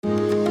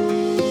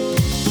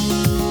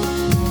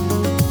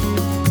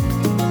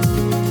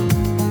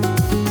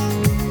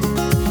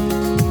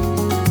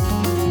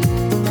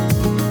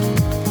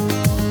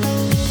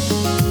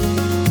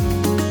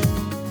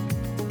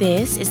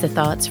is the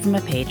Thoughts from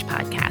a Page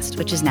podcast,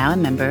 which is now a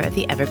member of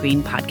the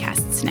Evergreen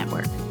Podcasts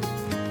Network.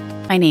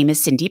 My name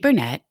is Cindy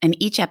Burnett, and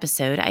each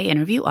episode I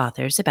interview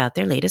authors about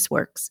their latest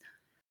works,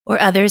 or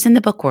others in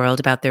the book world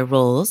about their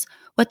roles,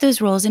 what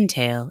those roles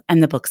entail,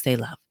 and the books they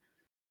love.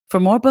 For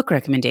more book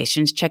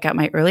recommendations, check out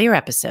my earlier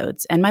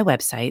episodes and my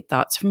website,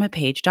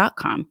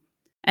 thoughtsfromapage.com,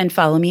 and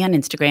follow me on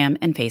Instagram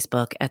and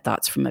Facebook at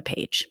Thoughts From a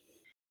Page.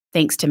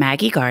 Thanks to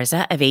Maggie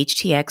Garza of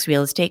HTX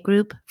Real Estate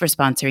Group for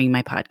sponsoring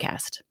my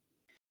podcast.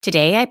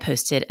 Today, I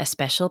posted a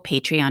special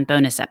Patreon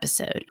bonus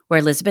episode where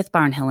Elizabeth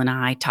Barnhill and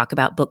I talk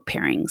about book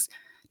pairings,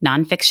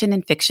 nonfiction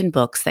and fiction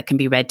books that can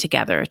be read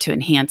together to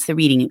enhance the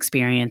reading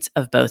experience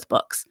of both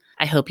books.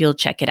 I hope you'll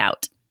check it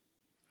out.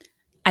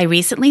 I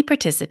recently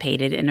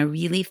participated in a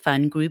really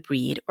fun group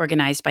read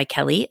organized by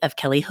Kelly of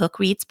Kelly Hook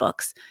Reads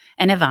Books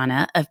and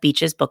Ivana of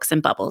Beaches Books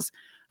and Bubbles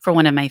for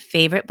one of my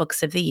favorite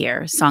books of the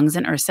year, Songs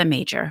in Ursa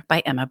Major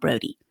by Emma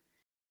Brody.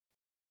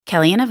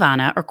 Kelly and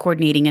Ivana are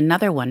coordinating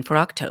another one for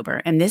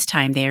October, and this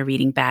time they are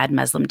reading Bad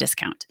Muslim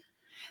Discount.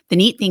 The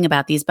neat thing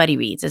about these buddy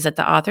reads is that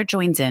the author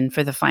joins in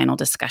for the final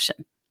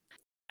discussion.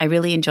 I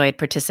really enjoyed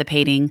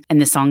participating in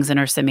the Songs in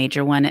Ursa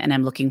Major one, and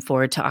I'm looking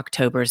forward to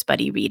October's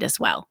buddy read as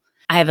well.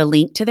 I have a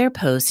link to their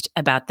post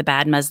about the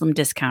Bad Muslim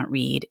Discount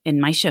read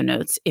in my show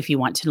notes if you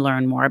want to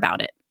learn more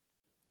about it.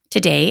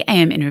 Today, I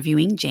am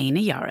interviewing Jane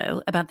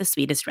Ayaro about The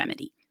Sweetest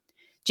Remedy.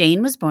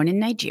 Jane was born in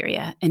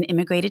Nigeria and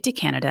immigrated to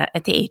Canada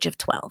at the age of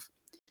 12.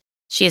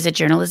 She has a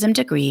journalism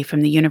degree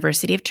from the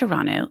University of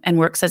Toronto and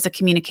works as a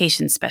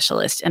communications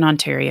specialist in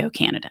Ontario,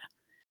 Canada.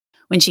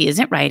 When she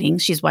isn't writing,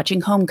 she's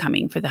watching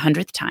Homecoming for the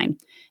 100th time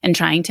and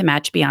trying to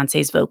match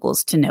Beyoncé's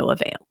vocals to no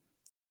avail.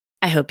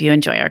 I hope you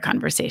enjoy our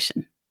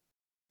conversation.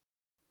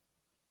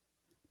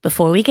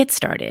 Before we get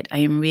started, I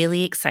am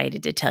really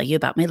excited to tell you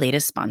about my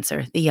latest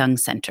sponsor, the Young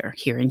Center,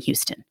 here in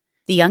Houston.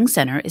 The Young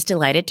Center is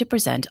delighted to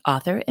present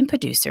author and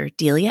producer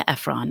Delia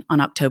Ephron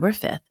on October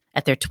 5th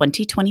at their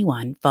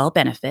 2021 Fall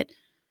Benefit,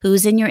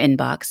 Who's in Your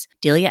Inbox.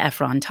 Delia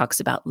Ephron talks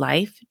about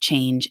life,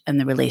 change, and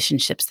the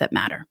relationships that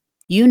matter.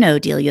 You know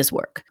Delia's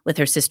work. With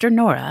her sister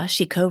Nora,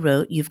 she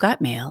co-wrote You've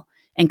Got Mail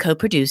and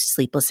co-produced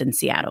Sleepless in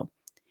Seattle.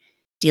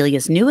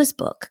 Delia's newest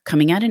book,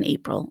 coming out in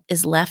April,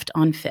 is Left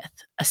on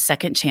Fifth, A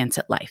Second Chance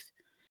at Life.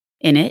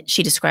 In it,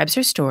 she describes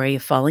her story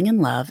of falling in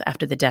love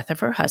after the death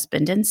of her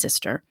husband and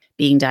sister,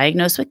 being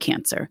diagnosed with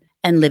cancer,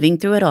 and living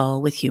through it all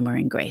with humor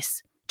and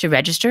grace. To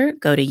register,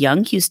 go to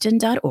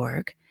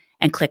younghouston.org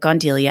and click on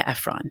Delia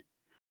Ephron.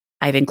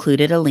 I've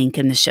included a link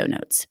in the show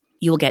notes.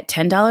 You will get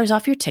 $10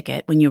 off your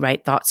ticket when you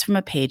write Thoughts from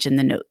a Page in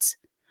the notes.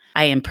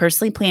 I am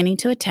personally planning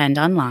to attend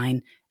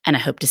online, and I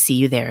hope to see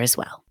you there as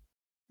well.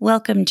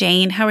 Welcome,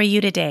 Jane. How are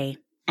you today?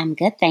 I'm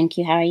good, thank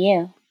you. How are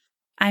you?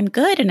 I'm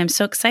good, and I'm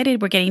so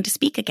excited we're getting to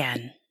speak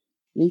again.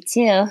 Me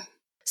too.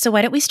 So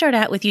why don't we start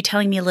out with you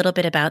telling me a little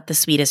bit about The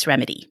Sweetest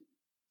Remedy?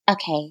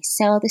 Okay,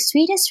 so The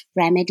Sweetest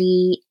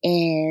Remedy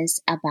is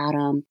about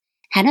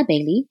Hannah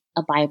Bailey,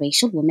 a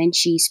biracial woman.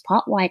 She's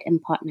part white and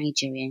part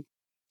Nigerian.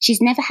 She's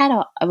never had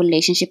a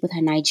relationship with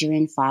her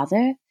Nigerian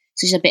father,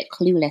 so she's a bit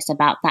clueless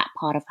about that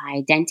part of her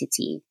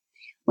identity.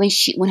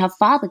 When her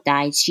father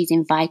died, she's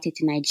invited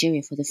to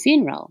Nigeria for the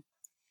funeral.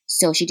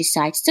 So she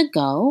decides to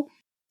go,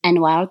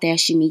 and while there,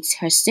 she meets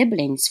her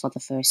siblings for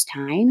the first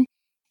time,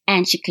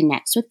 and she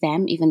connects with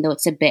them, even though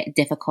it's a bit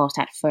difficult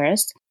at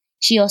first.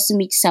 She also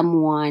meets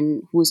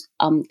someone who's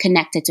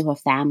connected to her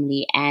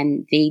family,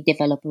 and they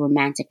develop a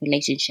romantic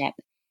relationship.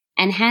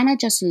 And Hannah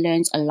just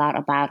learns a lot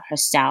about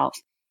herself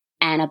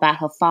and about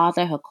her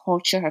father, her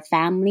culture, her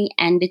family,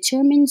 and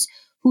determines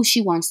who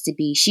she wants to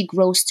be. She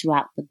grows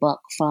throughout the book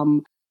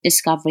from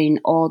discovering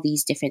all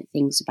these different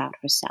things about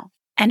herself.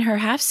 And her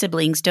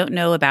half-siblings don't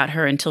know about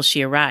her until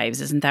she arrives,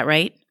 isn't that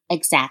right?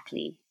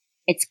 Exactly.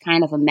 It's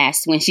kind of a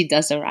mess when she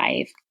does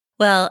arrive.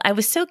 Well, I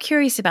was so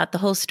curious about the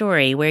whole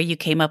story, where you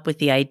came up with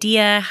the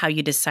idea, how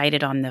you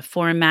decided on the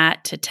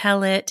format to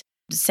tell it,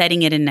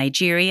 setting it in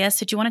Nigeria.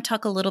 So do you want to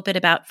talk a little bit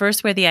about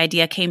first where the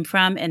idea came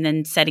from and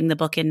then setting the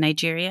book in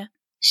Nigeria?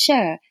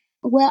 Sure.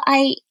 Well,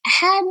 I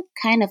had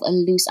kind of a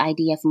loose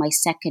idea for my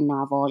second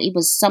novel. It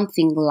was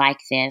something like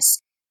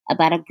this,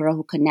 about a girl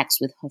who connects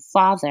with her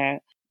father,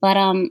 but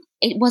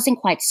it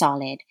wasn't quite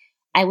solid.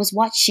 I was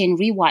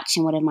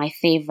rewatching one of my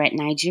favorite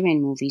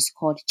Nigerian movies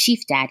called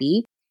Chief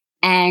Daddy,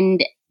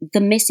 and the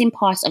missing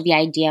parts of the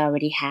idea I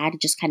already had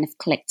just kind of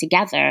clicked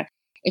together.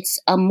 It's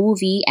a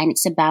movie, and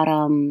it's about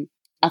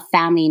a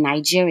family in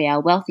Nigeria, a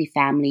wealthy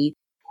family,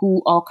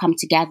 who all come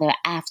together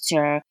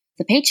after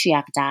the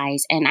patriarch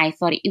dies. And I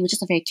thought it was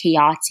just a very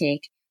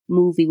chaotic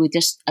movie with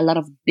just a lot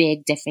of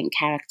big different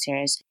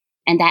characters.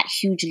 And that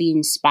hugely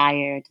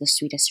inspired The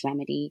Sweetest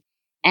Remedy.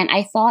 And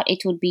I thought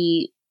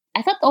the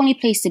only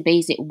place to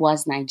base it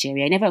was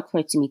Nigeria. It never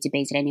occurred to me to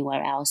base it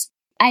anywhere else.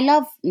 I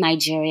love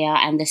Nigeria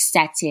and the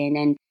setting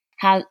and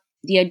how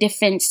there are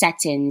different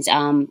settings.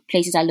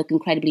 Places that look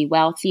incredibly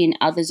wealthy and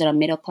others that are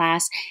middle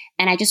class.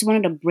 And I just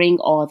wanted to bring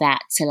all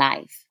that to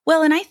life.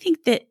 Well, and I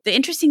think that the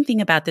interesting thing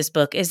about this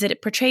book is that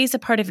it portrays a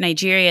part of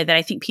Nigeria that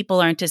I think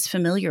people aren't as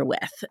familiar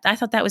with. I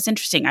thought that was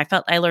interesting. I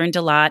felt I learned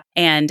a lot,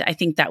 and I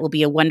think that will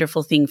be a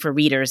wonderful thing for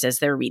readers as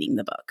they're reading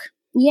the book.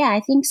 Yeah,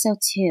 I think so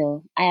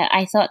too.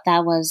 I thought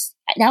that was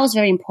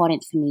very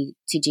important for me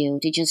to do,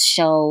 to just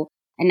show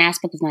an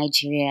aspect of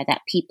Nigeria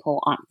that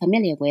people aren't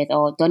familiar with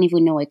or don't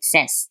even know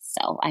exists.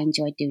 So I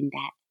enjoyed doing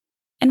that.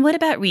 And what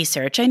about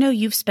research? I know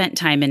you've spent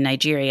time in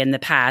Nigeria in the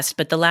past,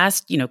 but the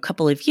last,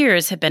 couple of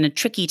years have been a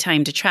tricky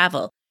time to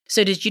travel.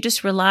 So did you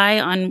just rely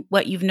on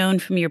what you've known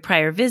from your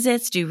prior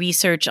visits, do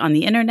research on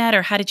the internet,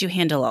 or how did you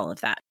handle all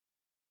of that?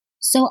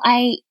 So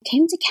I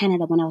came to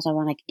Canada when I was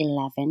around like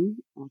 11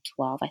 or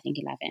 12, I think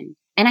 11.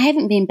 And I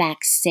haven't been back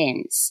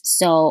since.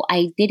 So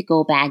I did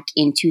go back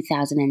in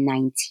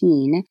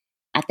 2019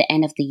 at the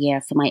end of the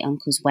year for my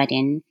uncle's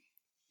wedding.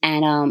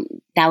 And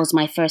that was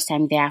my first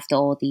time there after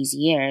all these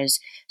years.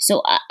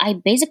 So I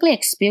basically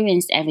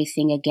experienced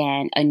everything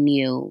again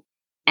anew.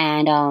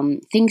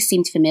 And things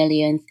seemed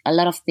familiar and a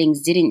lot of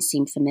things didn't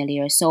seem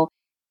familiar. So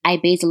I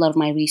based a lot of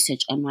my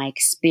research on my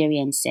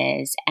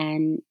experiences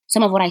and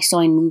some of what I saw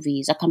in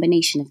movies, a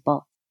combination of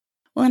both.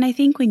 Well, and I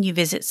think when you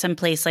visit some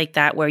place like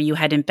that where you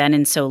hadn't been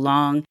in so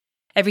long,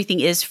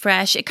 everything is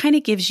fresh. It kind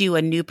of gives you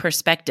a new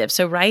perspective.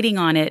 So writing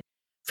on it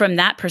from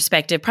that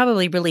perspective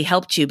probably really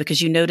helped you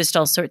because you noticed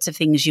all sorts of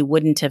things you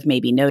wouldn't have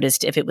maybe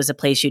noticed if it was a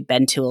place you'd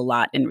been to a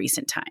lot in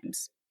recent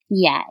times.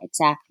 Yeah,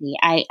 exactly.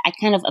 I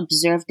kind of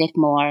observed it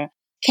more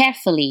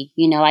carefully.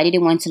 I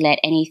didn't want to let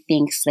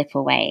anything slip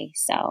away.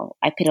 So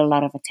I paid a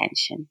lot of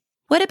attention.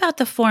 What about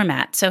the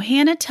format? So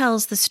Hannah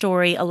tells the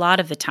story a lot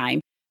of the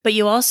time, but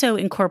you also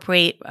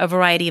incorporate a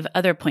variety of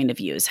other point of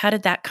views. How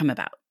did that come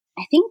about?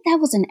 I think that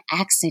was an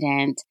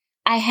accident.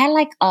 I had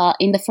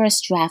in the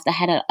first draft, I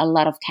had a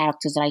lot of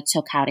characters that I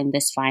took out in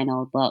this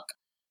final book.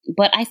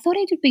 But I thought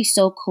it would be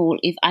so cool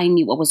if I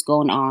knew what was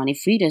going on,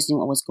 if readers knew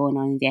what was going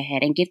on in their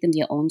head and give them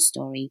their own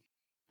story.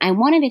 I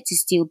wanted it to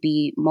still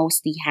be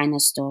mostly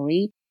Hannah's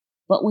story,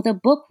 but with a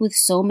book with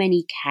so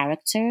many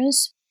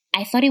characters,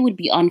 I thought it would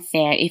be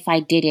unfair if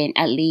I didn't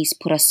at least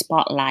put a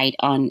spotlight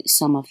on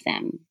some of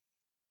them.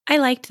 I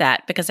liked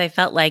that because I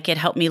felt like it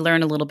helped me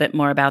learn a little bit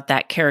more about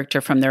that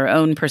character from their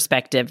own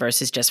perspective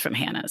versus just from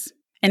Hannah's.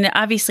 And it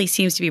obviously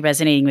seems to be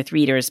resonating with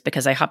readers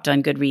because I hopped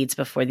on Goodreads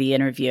before the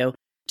interview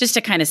just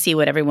to kind of see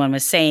what everyone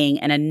was saying.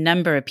 And a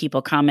number of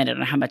people commented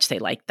on how much they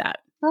liked that.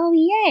 Oh,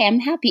 yay. I'm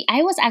happy.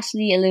 I was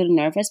actually a little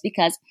nervous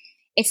because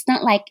it's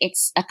not like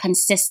it's a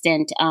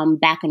consistent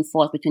back and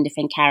forth between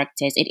different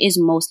characters. It is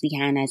mostly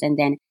Hannah's and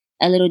then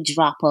a little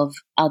drop of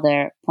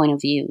other point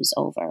of views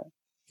over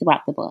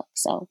throughout the book.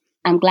 So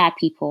I'm glad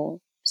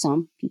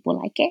some people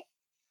like it.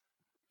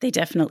 They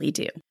definitely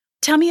do.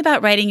 Tell me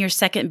about writing your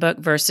second book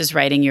versus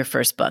writing your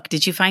first book.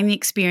 Did you find the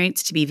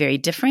experience to be very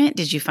different?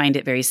 Did you find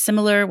it very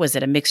similar? Was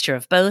it a mixture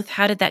of both?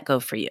 How did that go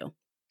for you?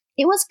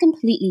 It was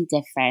completely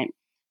different.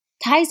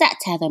 Ties That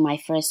Tether, my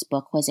first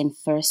book, was in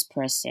first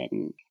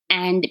person.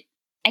 And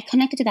I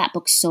connected to that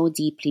book so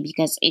deeply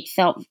because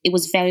it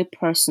was very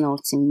personal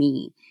to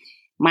me.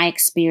 My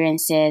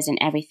experiences and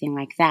everything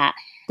like that.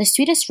 The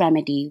Sweetest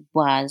Remedy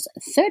was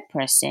third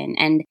person,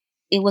 and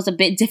it was a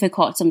bit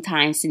difficult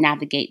sometimes to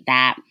navigate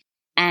that.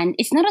 And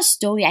it's not a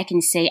story I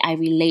can say I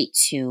relate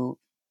to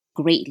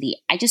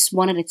greatly. I just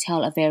wanted to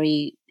tell a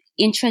very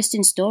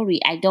interesting story.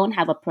 I don't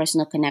have a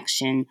personal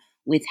connection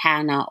with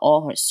Hannah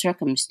or her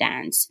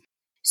circumstance.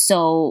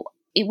 So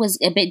it was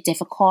a bit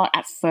difficult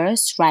at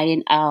first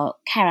writing a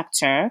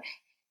character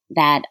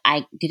that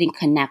I didn't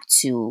connect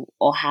to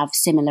or have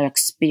similar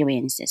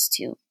experiences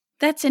to.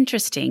 That's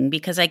interesting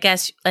because I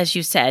guess, as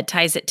you said,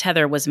 Ties That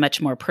Tether was a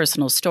much more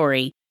personal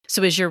story.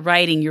 So as you're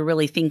writing, you're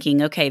really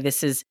thinking, okay,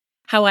 this is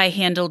how I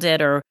handled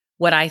it or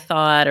what I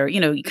thought, or,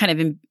 you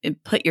kind of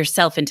put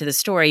yourself into the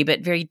story,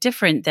 but very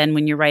different than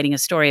when you're writing a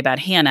story about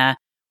Hannah,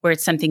 where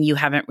it's something you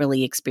haven't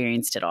really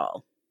experienced at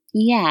all.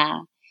 Yeah.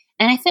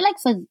 And I feel like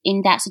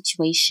in that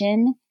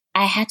situation,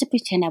 I had to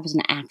pretend I was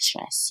an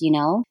actress,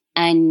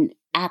 and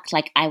act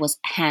like I was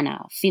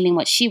Hannah, feeling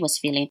what she was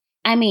feeling.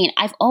 I mean,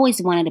 I've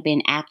always wanted to be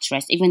an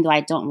actress, even though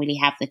I don't really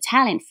have the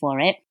talent for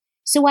it.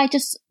 So I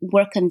just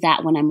work on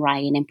that when I'm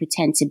writing and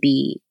pretend to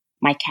be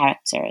my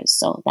characters.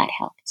 So that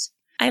helped.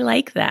 I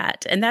like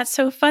that. And that's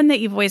so fun that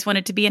you've always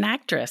wanted to be an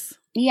actress.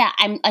 Yeah,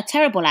 I'm a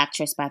terrible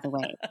actress, by the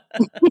way.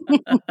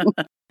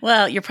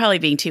 Well, you're probably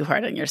being too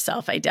hard on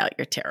yourself. I doubt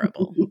you're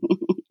terrible.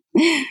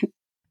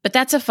 But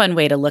that's a fun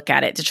way to look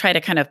at it, to try to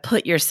kind of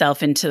put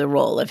yourself into the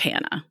role of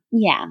Hannah.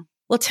 Yeah.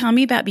 Well, tell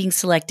me about being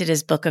selected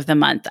as Book of the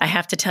Month. I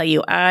have to tell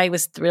you, I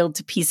was thrilled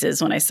to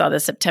pieces when I saw the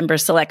September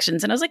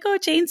selections. And I was like, oh,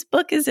 Jane's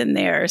book is in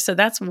there. So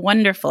that's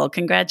wonderful.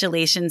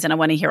 Congratulations. And I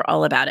want to hear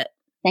all about it.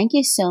 Thank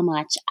you so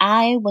much.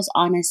 I was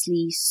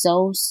honestly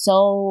so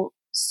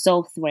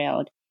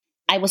thrilled.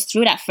 I was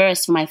thrilled at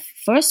first for my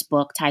first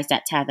book, Ties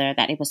That Tether,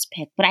 that it was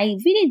picked. But I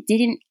really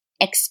didn't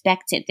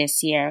expect it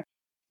this year.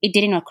 It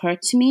didn't occur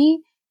to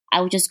me. I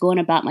was just going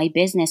about my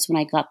business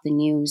when I got the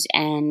news.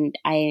 And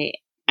I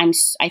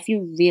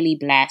feel really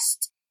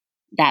blessed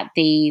that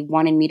they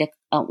wanted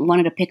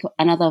to pick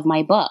another of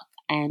my book.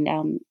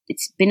 And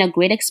it's been a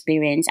great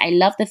experience. I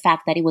love the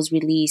fact that it was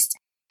released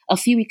a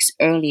few weeks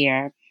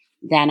earlier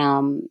than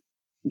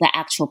the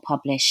actual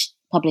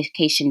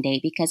publication day,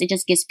 because it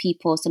just gives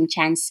people some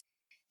chance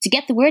to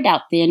get the word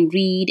out there and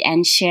read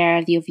and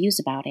share their views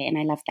about it. And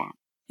I love that.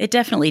 It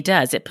definitely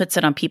does. It puts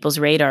it on people's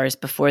radars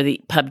before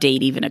the pub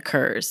date even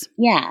occurs.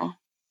 Yeah.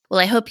 Well,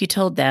 I hope you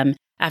told them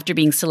after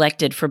being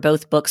selected for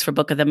both books for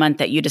Book of the Month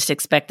that you just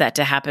expect that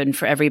to happen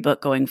for every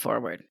book going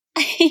forward.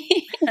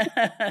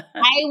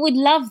 I would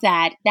love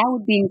that. That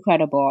would be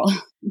incredible.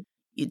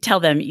 You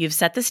tell them you've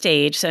set the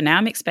stage, so now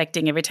I'm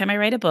expecting every time I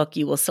write a book,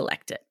 you will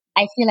select it.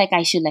 I feel like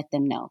I should let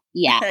them know.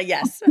 Yeah.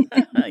 Yes,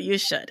 you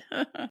should.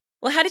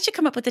 Well, how did you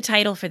come up with the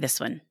title for this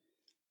one?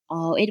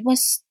 Oh, it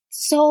was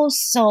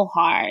so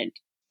hard.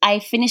 I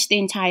finished the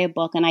entire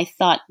book and I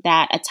thought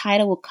that a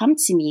title would come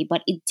to me,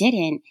 but it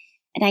didn't.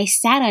 And I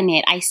sat on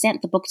it. I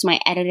sent the book to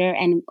my editor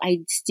and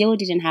I still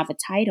didn't have a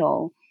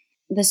title.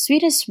 The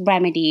Sweetest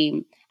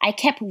Remedy, I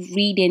kept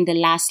reading the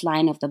last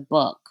line of the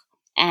book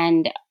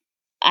and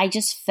I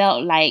just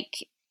felt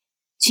like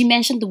she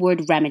mentioned the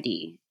word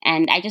remedy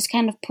and I just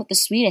kind of put the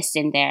sweetest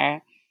in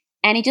there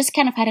and it just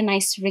kind of had a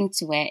nice ring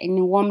to it and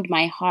it warmed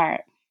my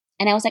heart.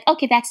 And I was like,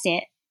 okay, that's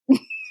it.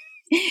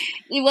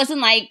 It wasn't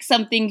like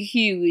something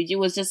huge. It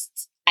was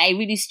just, I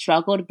really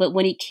struggled, but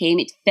when it came,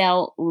 it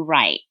felt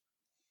right.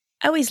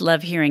 I always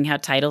love hearing how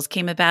titles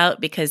came about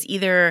because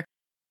either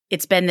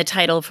it's been the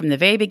title from the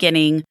very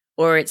beginning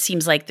or it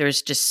seems like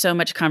there's just so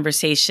much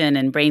conversation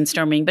and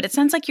brainstorming, but it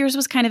sounds like yours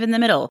was kind of in the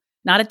middle.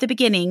 Not at the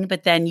beginning,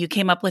 but then you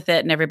came up with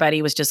it and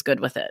everybody was just good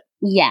with it.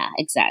 Yeah,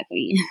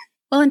 exactly.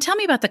 Well, and tell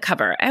me about the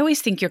cover. I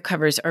always think your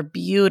covers are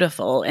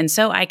beautiful and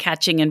so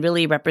eye-catching and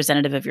really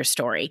representative of your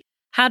story.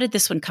 How did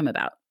this one come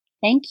about?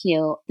 Thank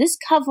you. This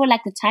cover,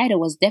 like the title,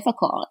 was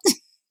difficult.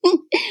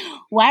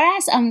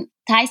 Whereas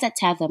Ties That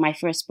Tether, my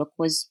first book,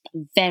 was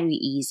very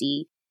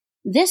easy.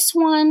 This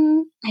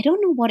one, I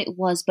don't know what it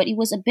was, but it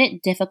was a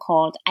bit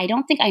difficult. I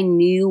don't think I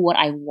knew what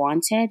I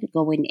wanted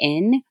going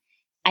in.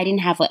 I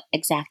didn't have an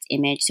exact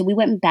image. So we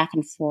went back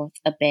and forth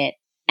a bit.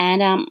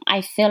 And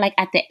I feel like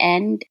at the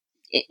end,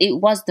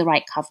 it was the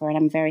right cover and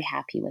I'm very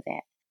happy with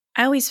it.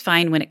 I always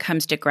find when it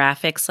comes to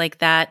graphics like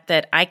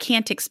that I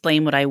can't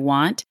explain what I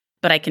want,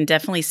 but I can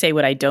definitely say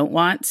what I don't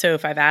want. So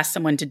if I've asked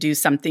someone to do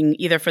something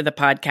either for the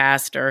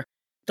podcast or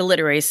the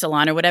literary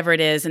salon or whatever it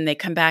is, and they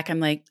come back, I'm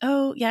like,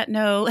 oh, yeah,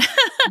 no,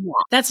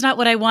 that's not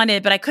what I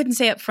wanted, but I couldn't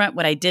say up front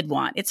what I did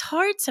want. It's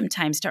hard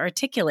sometimes to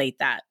articulate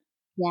that.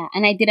 Yeah,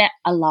 and I did it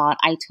a lot.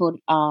 I told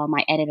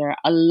my editor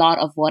a lot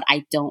of what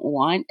I don't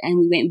want, and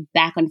we went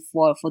back and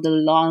forth for the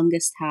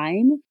longest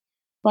time.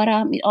 But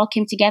it all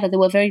came together. They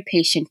were very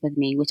patient with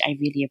me, which I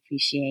really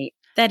appreciate.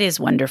 That is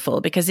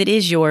wonderful because it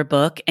is your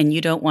book and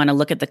you don't want to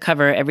look at the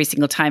cover every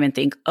single time and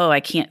think, oh, I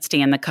can't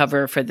stand the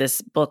cover for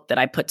this book that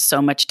I put so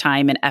much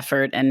time and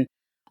effort and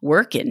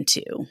work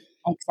into.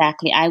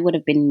 Exactly. I would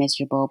have been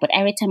miserable. But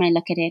every time I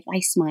look at it, I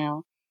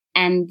smile.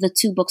 And the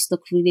two books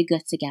look really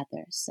good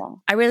together.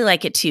 So I really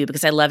like it too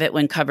because I love it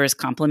when covers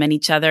complement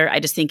each other. I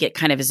just think it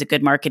kind of is a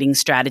good marketing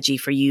strategy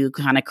for you,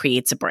 kind of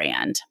creates a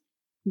brand.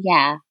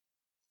 Yeah,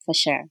 for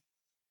sure.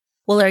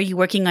 Well, are you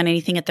working on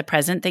anything at the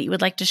present that you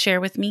would like to share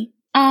with me?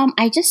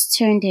 I just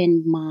turned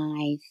in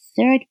my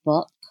third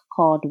book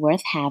called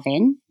Worth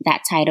Having.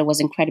 That title was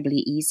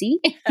incredibly easy.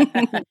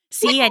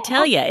 See, I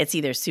tell you, it's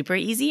either super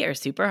easy or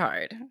super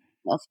hard.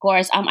 Of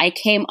course, I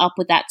came up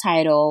with that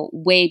title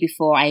way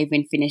before I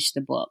even finished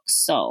the book.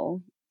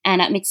 So,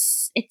 and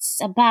it's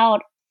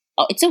about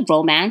it's a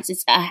romance.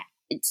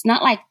 It's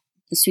not like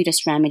The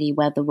Sweetest Remedy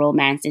where the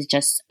romance is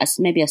just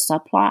maybe a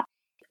subplot.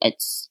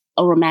 It's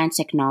a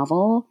romantic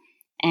novel,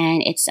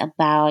 and it's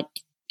about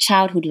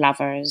childhood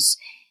lovers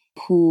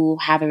who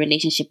have a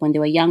relationship when they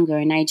were younger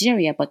in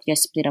Nigeria, but they're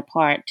split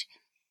apart.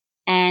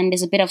 And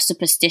there's a bit of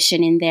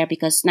superstition in there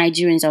because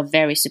Nigerians are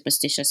very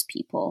superstitious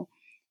people.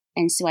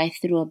 And so I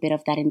threw a bit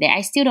of that in there.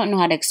 I still don't know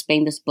how to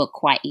explain this book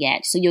quite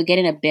yet. So you're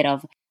getting a bit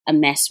of a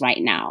mess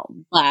right now,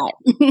 but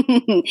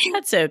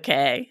that's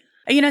okay.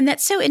 You know, and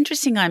that's so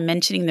interesting on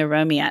mentioning the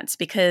romance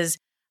because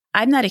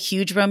I'm not a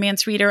huge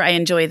romance reader. I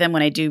enjoy them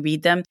when I do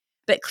read them.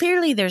 But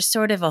clearly there's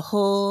sort of a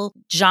whole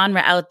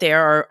genre out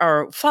there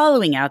or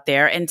following out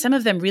there. And some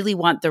of them really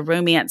want the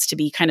romance to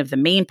be kind of the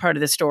main part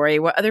of the story,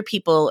 where other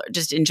people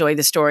just enjoy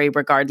the story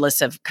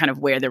regardless of kind of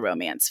where the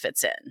romance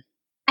fits in.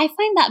 I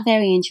find that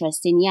very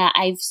interesting. Yeah,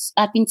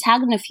 I've been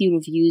tagged in a few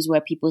reviews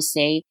where people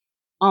say,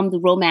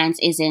 the romance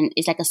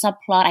it's like a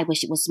subplot. I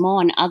wish it was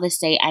more. And others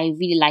say, I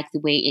really like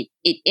the way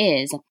it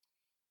is.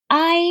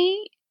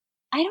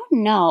 I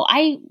don't know.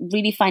 I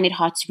really find it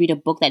hard to read a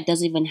book that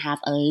doesn't even have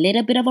a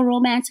little bit of a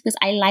romance because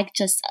I like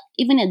just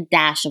even a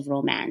dash of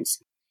romance.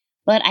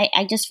 But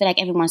I just feel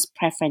like everyone's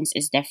preference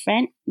is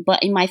different.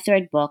 But in my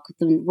third book,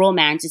 the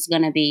romance is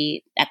going to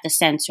be at the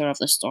center of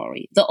the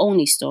story. The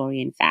only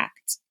story, in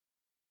fact.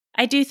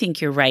 I do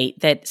think you're right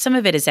that some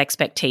of it is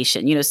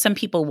expectation. You know, some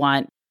people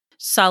want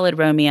solid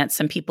romance.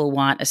 Some people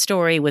want a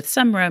story with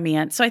some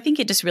romance. So I think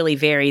it just really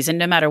varies. And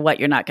no matter what,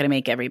 you're not going to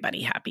make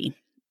everybody happy.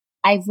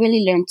 I've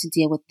really learned to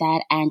deal with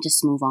that and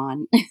just move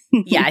on.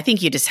 Yeah, I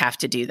think you just have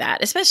to do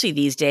that, especially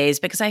these days,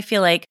 because I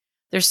feel like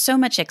there's so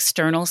much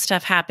external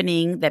stuff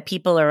happening that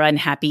people are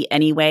unhappy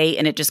anyway,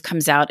 and it just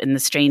comes out in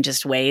the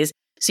strangest ways.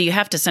 So you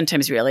have to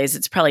sometimes realize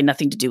it's probably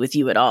nothing to do with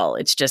you at all.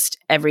 It's just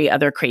every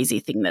other crazy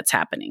thing that's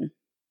happening.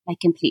 I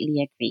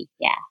completely agree.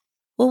 Yeah.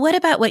 Well, what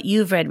about what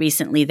you've read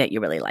recently that you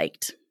really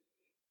liked?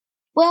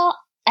 Well,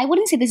 I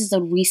wouldn't say this is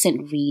a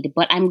recent read,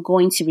 but I'm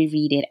going to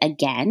reread it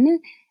again.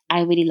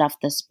 I really love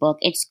this book.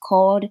 It's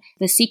called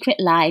The Secret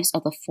Lives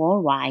of the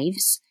Four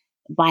Wives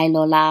by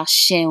Lola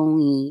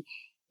Sheonyi.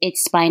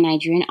 It's by a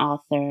Nigerian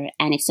author,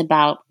 and it's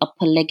about a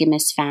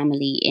polygamous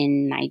family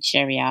in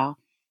Nigeria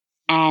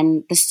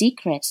and the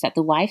secrets that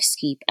the wives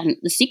keep. And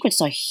the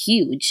secrets are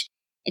huge.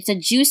 It's a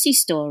juicy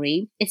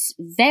story. It's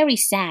very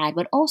sad,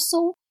 but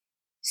also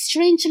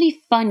strangely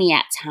funny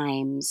at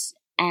times.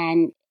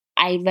 And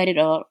I read it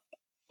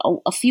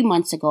a few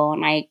months ago,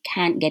 and I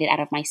can't get it out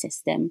of my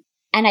system.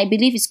 And I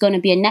believe it's going to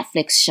be a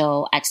Netflix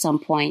show at some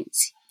point.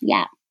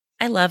 Yeah.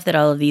 I love that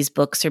all of these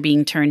books are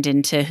being turned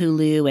into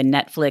Hulu and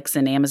Netflix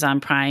and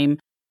Amazon Prime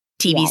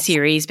TV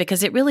series,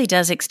 because it really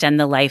does extend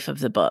the life of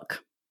the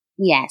book.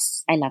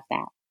 Yes, I love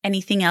that.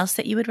 Anything else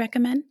that you would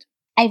recommend?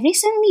 I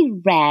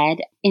recently read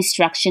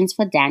Instructions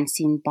for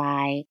Dancing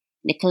by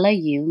Nicola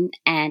Yoon,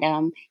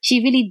 and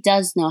she really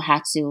does know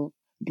how to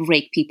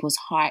break people's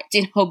hearts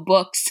in her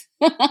books.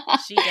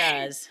 She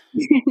does.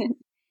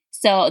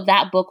 So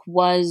that book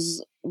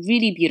was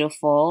really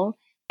beautiful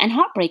and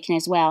heartbreaking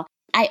as well.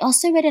 I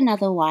also read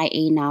another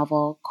YA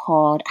novel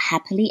called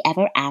Happily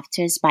Ever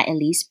Afters by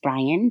Elise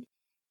Bryant.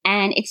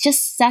 And it's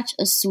just such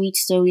a sweet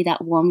story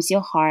that warms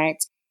your heart.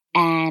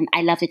 And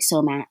I loved it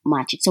so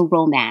much. It's a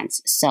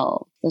romance.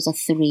 So those are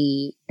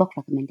 3 book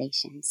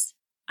recommendations.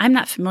 I'm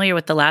not familiar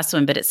with the last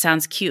one, but it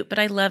sounds cute. But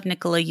I love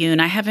Nicola Yoon.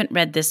 I haven't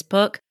read this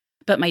book,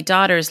 but my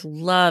daughters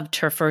loved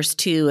her first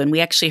 2. And we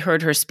actually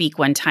heard her speak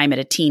one time at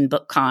a teen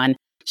book con.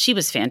 She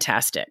was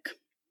fantastic.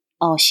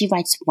 Oh, she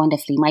writes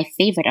wonderfully. My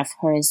favorite of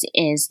hers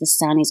is The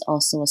Sun is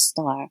Also a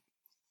Star.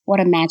 What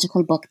a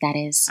magical book that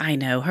is. I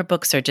know. Her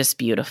books are just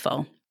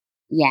beautiful.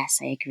 Yes,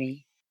 I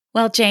agree.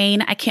 Well,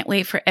 Jane, I can't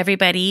wait for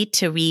everybody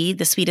to read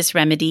The Sweetest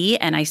Remedy,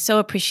 and I so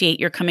appreciate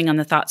your coming on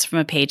the Thoughts from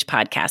a Page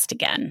podcast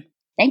again.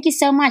 Thank you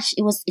so much.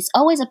 It's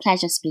always a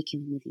pleasure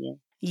speaking with you.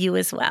 You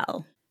as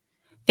well.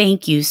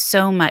 Thank you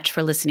so much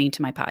for listening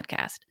to my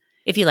podcast.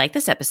 If you like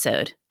this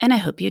episode, and I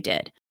hope you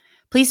did,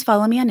 please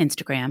follow me on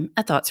Instagram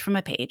at Thoughts from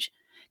a Page.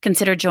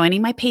 Consider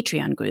joining my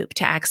Patreon group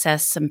to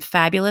access some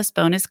fabulous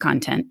bonus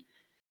content.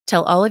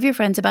 Tell all of your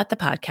friends about the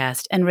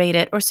podcast and rate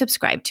it or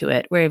subscribe to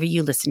it wherever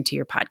you listen to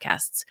your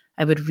podcasts.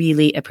 I would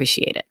really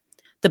appreciate it.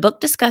 The book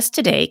discussed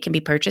today can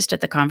be purchased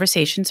at the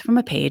Conversations from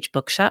a Page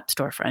bookshop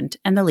storefront,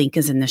 and the link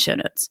is in the show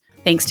notes.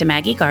 Thanks to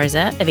Maggie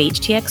Garza of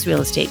HTX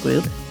Real Estate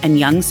Group and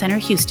Young Center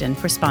Houston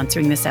for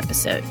sponsoring this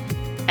episode.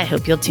 I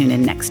hope you'll tune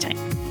in next time.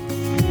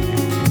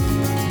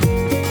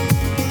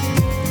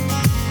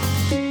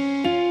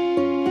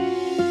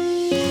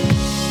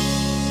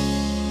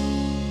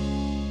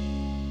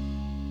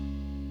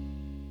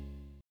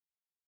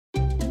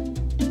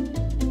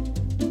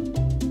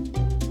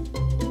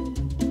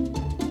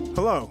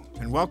 Hello,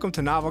 and welcome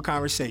to Novel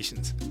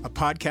Conversations, a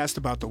podcast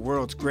about the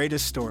world's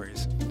greatest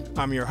stories.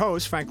 I'm your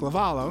host, Frank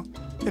Lavallo,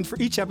 and for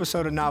each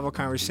episode of Novel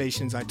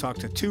Conversations, I talk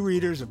to 2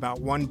 readers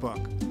about one book.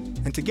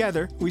 And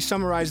together, we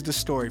summarize the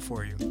story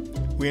for you.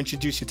 We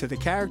introduce you to the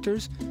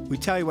characters, we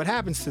tell you what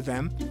happens to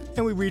them,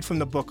 and we read from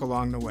the book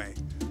along the way.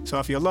 So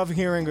if you love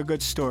hearing a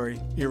good story,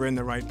 you're in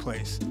the right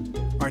place.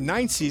 Our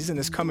 9th season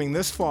is coming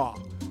this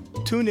fall.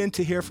 Tune in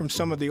to hear from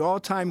some of the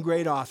all-time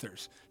great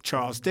authors,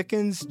 Charles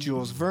Dickens,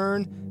 Jules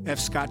Verne, F.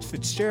 Scott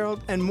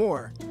Fitzgerald, and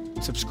more.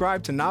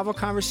 Subscribe to Novel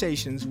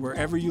Conversations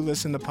wherever you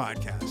listen to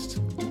podcasts.